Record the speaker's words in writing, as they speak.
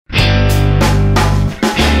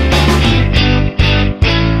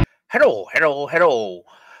Hello.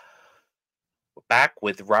 We're back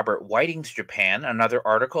with Robert Whiting's Japan, another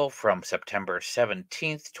article from September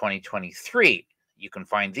 17th, 2023. You can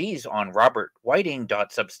find these on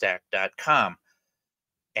robertwhiting.substack.com.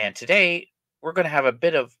 And today, we're going to have a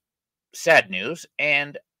bit of sad news,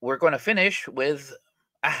 and we're going to finish with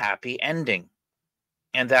a happy ending.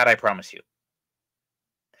 And that I promise you.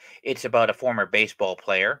 It's about a former baseball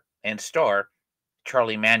player and star,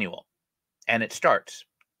 Charlie Manuel. And it starts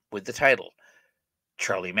with the title,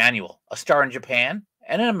 Charlie Manuel, a star in Japan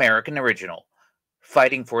and an American original,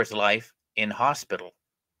 fighting for his life in hospital.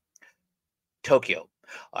 Tokyo.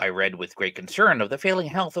 I read with great concern of the failing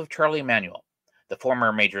health of Charlie Manuel, the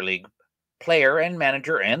former Major League player and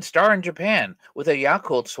manager and star in Japan with the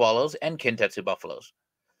Yakult Swallows and Kintetsu Buffaloes.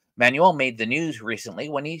 Manuel made the news recently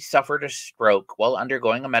when he suffered a stroke while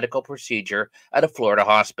undergoing a medical procedure at a Florida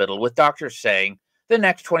hospital, with doctors saying the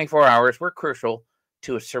next 24 hours were crucial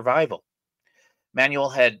to his survival. Manuel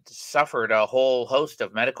had suffered a whole host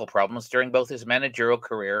of medical problems during both his managerial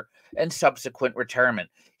career and subsequent retirement.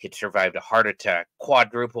 He'd survived a heart attack,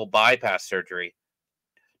 quadruple bypass surgery,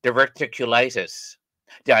 diverticulitis,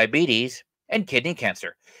 diabetes, and kidney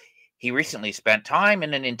cancer. He recently spent time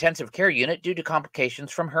in an intensive care unit due to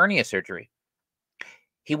complications from hernia surgery.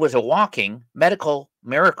 He was a walking medical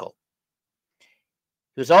miracle.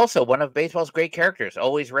 He was also one of baseball's great characters,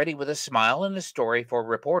 always ready with a smile and a story for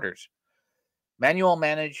reporters. Manuel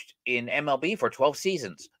managed in MLB for 12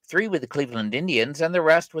 seasons, 3 with the Cleveland Indians and the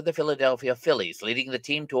rest with the Philadelphia Phillies, leading the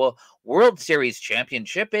team to a World Series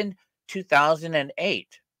championship in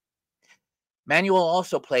 2008. Manuel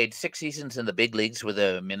also played 6 seasons in the big leagues with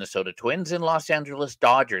the Minnesota Twins and Los Angeles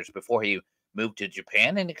Dodgers before he moved to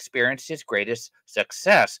Japan and experienced his greatest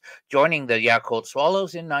success, joining the Yakult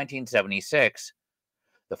Swallows in 1976.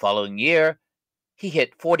 The following year, he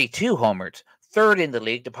hit 42 homers, third in the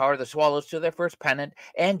league to power the Swallows to their first pennant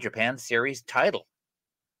and Japan Series title.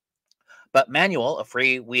 But Manuel, a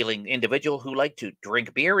freewheeling individual who liked to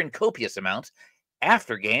drink beer in copious amounts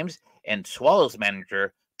after games, and Swallows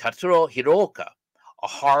manager Tatsuro Hiroka, a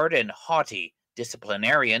hard and haughty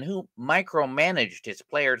disciplinarian who micromanaged his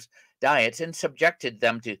players' diets and subjected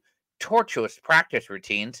them to tortuous practice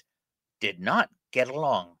routines, did not get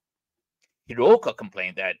along. Hiroka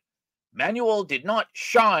complained that Manuel did not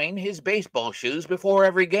shine his baseball shoes before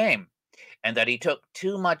every game, and that he took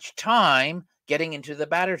too much time getting into the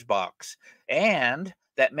batter's box, and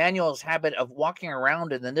that Manuel's habit of walking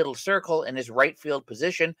around in the middle circle in his right field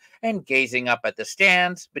position and gazing up at the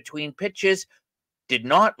stands between pitches did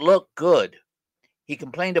not look good. He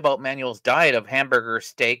complained about Manuel's diet of hamburger,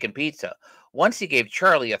 steak, and pizza. Once he gave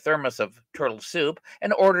Charlie a thermos of turtle soup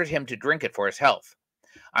and ordered him to drink it for his health.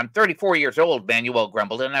 "I'm 34 years old," Manuel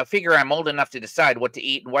grumbled, "and I figure I'm old enough to decide what to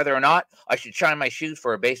eat and whether or not I should shine my shoes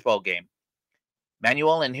for a baseball game."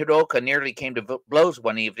 Manuel and Hiroka nearly came to blows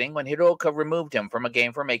one evening when Hiroka removed him from a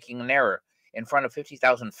game for making an error in front of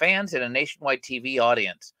 50,000 fans and a nationwide TV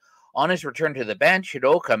audience. On his return to the bench,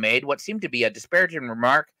 Hiroka made what seemed to be a disparaging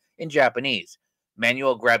remark in Japanese.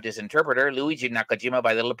 Manuel grabbed his interpreter, Luigi Nakajima,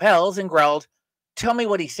 by the lapels and growled, "Tell me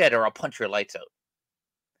what he said or I'll punch your lights out."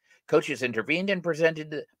 Coaches intervened and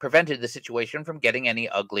prevented the situation from getting any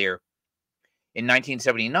uglier. In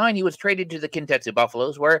 1979, he was traded to the Kintetsu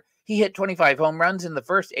Buffaloes, where he hit 25 home runs in the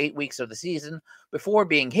first 8 weeks of the season before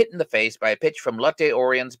being hit in the face by a pitch from Lotte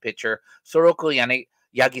Orion's pitcher Soroku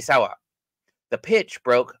Yagisawa. The pitch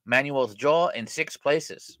broke Manuel's jaw in 6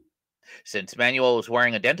 places. Since Manuel was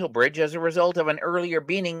wearing a dental bridge as a result of an earlier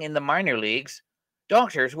beating in the minor leagues,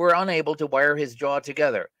 doctors were unable to wire his jaw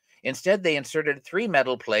together. Instead, they inserted 3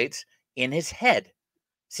 metal plates in his head.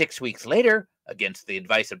 6 weeks later, against the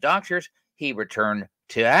advice of doctors, he returned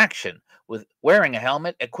to action, with wearing a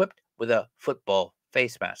helmet equipped with a football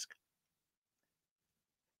face mask.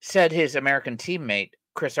 Said his American teammate,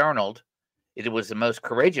 Chris Arnold, "It was the most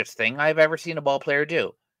courageous thing I have ever seen a ball player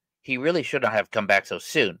do. He really should not have come back so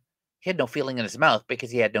soon. He had no feeling in his mouth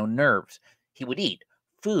because he had no nerves. He would eat.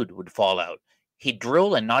 Food would fall out. He'd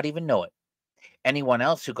drool and not even know it. Anyone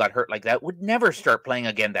else who got hurt like that would never start playing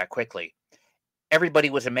again that quickly. Everybody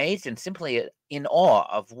was amazed and simply in awe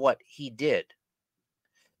of what he did."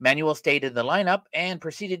 Manuel stayed in the lineup and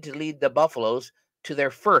proceeded to lead the Buffaloes to their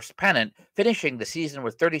first pennant, finishing the season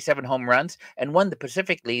with 37 home runs and won the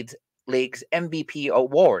Pacific League's MVP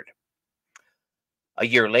award. A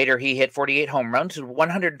year later, he hit 48 home runs with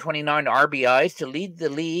 129 RBIs to lead the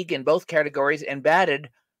league in both categories and batted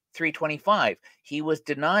 .325. He was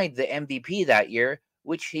denied the MVP that year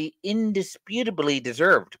which he indisputably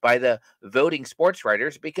deserved by the voting sports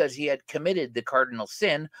writers because he had committed the cardinal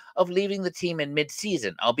sin of leaving the team in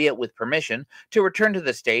mid-season, albeit with permission, to return to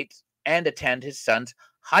the States and attend his son's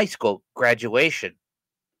high school graduation.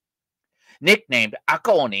 Nicknamed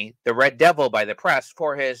Akaoni, the Red Devil by the press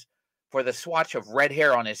for the swatch of red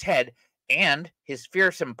hair on his head and his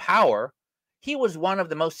fearsome power, he was one of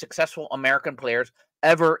the most successful American players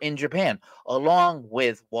ever in Japan, along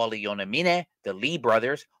with Wally Yonamine, the Lee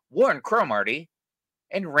brothers, Warren Cromartie,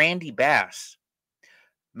 and Randy Bass.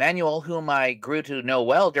 Manuel, whom I grew to know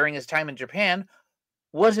well during his time in Japan,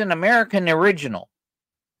 was an American original.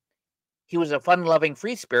 He was a fun-loving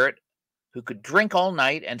free spirit who could drink all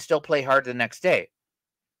night and still play hard the next day.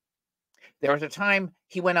 There was a time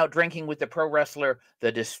he went out drinking with the pro wrestler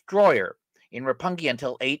The Destroyer in Roppongi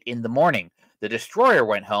until 8 in the morning. The Destroyer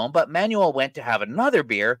went home, but Manuel went to have another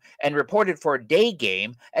beer and reported for a day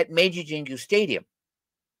game at Meiji Jingu Stadium.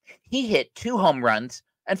 He hit 2 home runs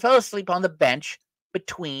and fell asleep on the bench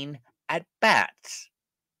between at-bats.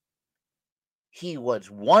 He was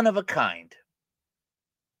one of a kind.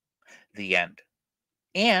 The end.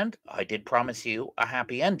 And I did promise you a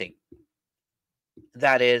happy ending.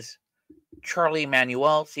 That is, Charlie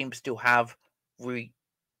Manuel seems to have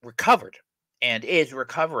recovered and is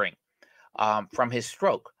recovering from his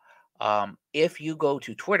stroke. If you go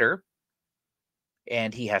to Twitter,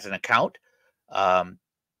 and he has an account,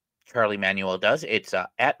 Charlie Manuel does, it's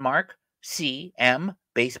 @Mark CM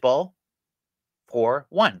Baseball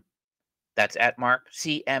 41. That's @Mark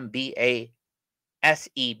CMBASEBALL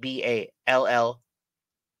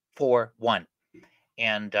 41.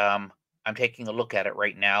 And I'm taking a look at it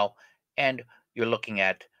right now, and you're looking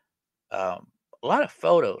at a lot of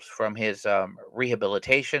photos from his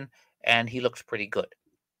rehabilitation, and he looks pretty good.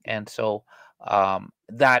 And so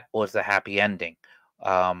that was the happy ending.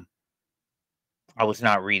 I was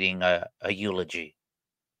not reading a eulogy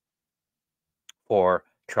for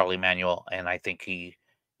Charlie Manuel, and I think he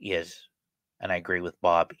is, and I agree with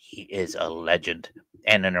Bob, he is a legend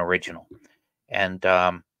and an original. And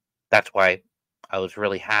that's why I was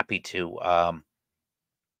really happy to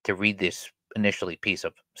read this initially piece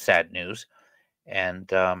of sad news.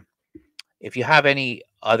 And if you have any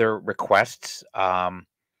other requests from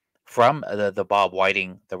the Bob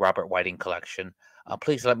Whiting, the Robert Whiting collection,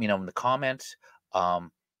 please let me know in the comments.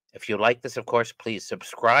 If you like this, of course, please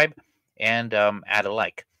subscribe and add a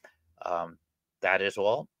like. That is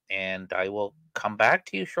all. And I will come back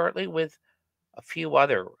to you shortly with a few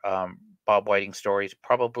other Bob Whiting stories,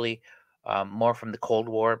 probably more from the Cold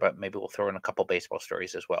War, but maybe we'll throw in a couple baseball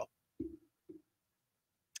stories as well.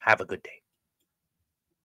 Have a good day.